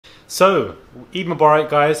So, Eid Mubarak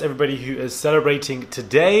guys, everybody who is celebrating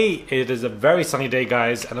today. It is a very sunny day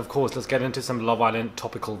guys, and of course let's get into some Love Island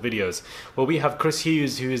topical videos where we have Chris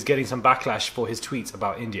Hughes who is getting some backlash for his tweets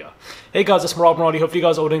about Indiyah. Hey guys, it's Maradi. Hopefully you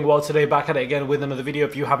guys are all doing well today. Back at it again with another video.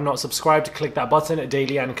 If you have not subscribed, click that button.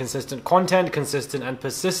 Daily and consistent content, consistent and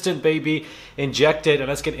persistent baby, injected. And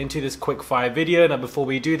let's get into this quick fire video. Now before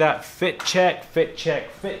we do that, fit check, fit check,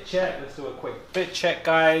 fit check. Let's do a quick fit check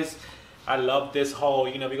guys. I love this whole,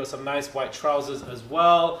 we got some nice white trousers as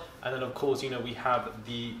well. And then of course, we have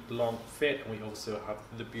the long fit, and we also have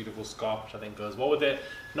the beautiful scarf, which I think goes well with it.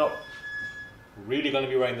 Not really going to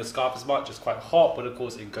be wearing the scarf as much, it's quite hot, but of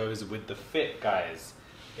course it goes with the fit, guys.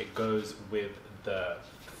 It goes with the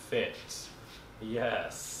fit.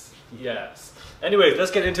 Yes, yes. Anyways,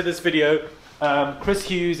 let's get into this video. Chris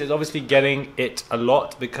Hughes is obviously getting it a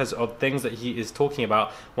lot because of things that he is talking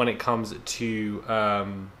about when it comes to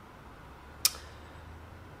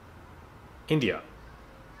Indiyah.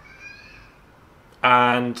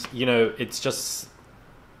 And it's just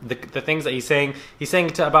the things that he's saying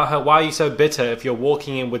about her. Why are you so bitter if you're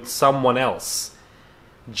walking in with someone else?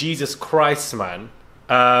 Jesus Christ, man.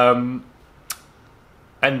 And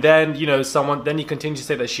then then he continued to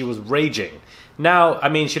say that she was raging. Now, I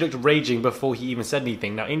mean, she looked raging before he even said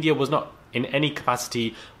anything. Now, Indiyah was not in any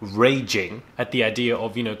capacity raging at the idea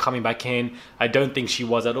of coming back in. I don't think she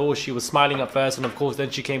was at all. She was smiling at first, and of course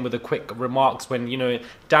then she came with the quick remarks when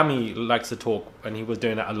Dami likes to talk, and he was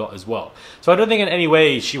doing that a lot as well. So I don't think in any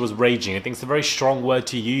way she was raging. I think it's a very strong word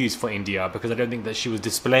to use for Indiyah, because I don't think that she was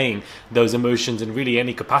displaying those emotions in really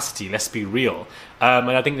any capacity, let's be real. And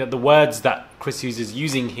I think that the words that Chris Hughes is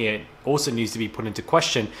using here also needs to be put into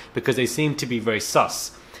question, because they seem to be very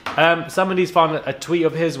sus. Somebody's found a tweet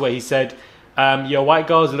of his where he said, white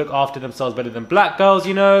girls look after themselves better than black girls,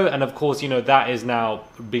 and of course, that is now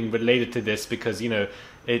being related to this because,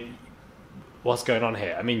 what's going on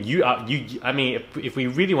here? I mean, if we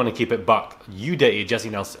really want to keep it buck, you dated Jessie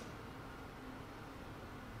Nelson.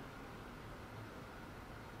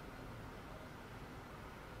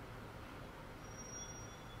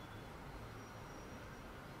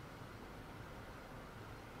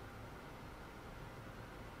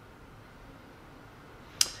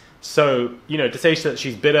 So, to say that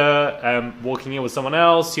she's bitter, walking in with someone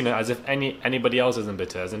else, as if anybody else isn't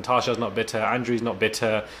bitter. As in Tasha's not bitter, Andrew's not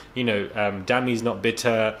bitter, Dami's not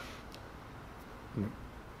bitter.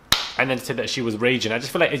 And then to say that she was raging. I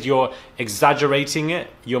just feel like you're exaggerating it.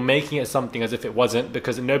 You're making it something as if it wasn't,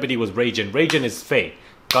 because nobody was raging. Raging is fake.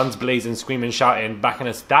 Guns blazing, screaming, shouting, backing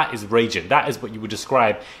us. That is raging. That is what you would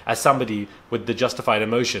describe as somebody with the justified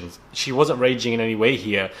emotions. She wasn't raging in any way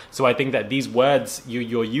here. So I think that these words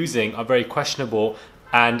you're using are very questionable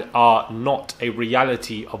and are not a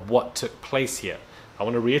reality of what took place here. I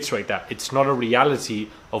want to reiterate that. It's not a reality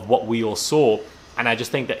of what we all saw. And I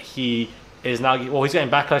just think that he is now, he's getting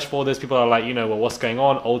backlash for this. People are like, well, what's going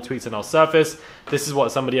on? Old tweets are now surface. This is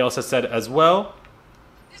what somebody else has said as well.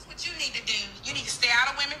 This is what you need to do. You need to stay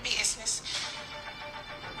out of women's business.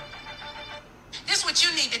 This is what you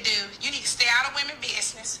need to do. You need to stay out of women's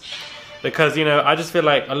business. Because, I just feel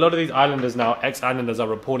like a lot of these islanders now, ex-islanders, are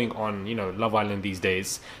reporting on, Love Island these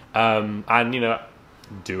days. And,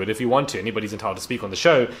 do it if you want to. Anybody's entitled to speak on the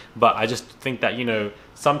show. But I just think that,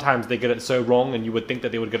 sometimes they get it so wrong, and you would think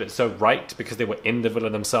that they would get it so right because they were in the villa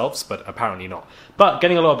themselves, but apparently not. But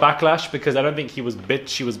getting a lot of backlash because I don't think she was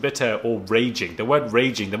bitter or raging. The word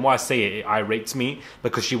raging, the more I say it, it irates me,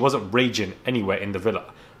 because she wasn't raging anywhere in the villa.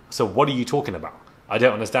 So what are you talking about? I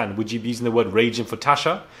don't understand. Would you be using the word raging for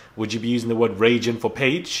Tasha? Would you be using the word raging for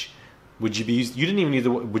Paige? Would you be using, you didn't even use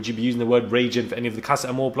the, would you be using the word raging for any of the Casa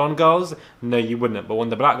Amor blonde girls? No, you wouldn't. But when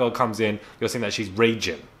the black girl comes in, you're saying that she's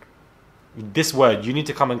raging. This word, you need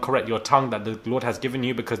to come and correct your tongue that the Lord has given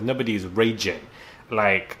you, because nobody is raging.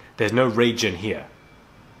 Like, there's no raging here.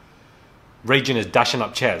 Raging is dashing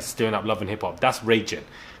up chairs, stirring up love and hip hop. That's raging.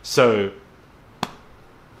 So,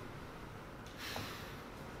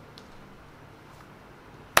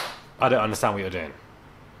 I don't understand what you're doing.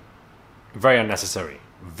 Very unnecessary.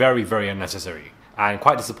 Very, very unnecessary. And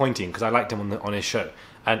quite disappointing, because I liked him on his show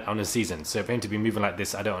and on his season. So for him to be moving like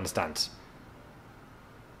this, I don't understand.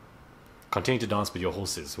 Continue to dance with your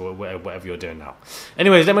horses, or whatever you're doing now.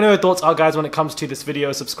 Anyways, let me know your thoughts are, guys, when it comes to this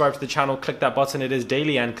video. Subscribe to the channel, click that button. It is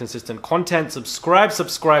daily and consistent content. Subscribe,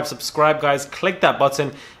 guys. Click that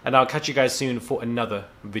button, and I'll catch you guys soon for another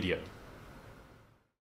video.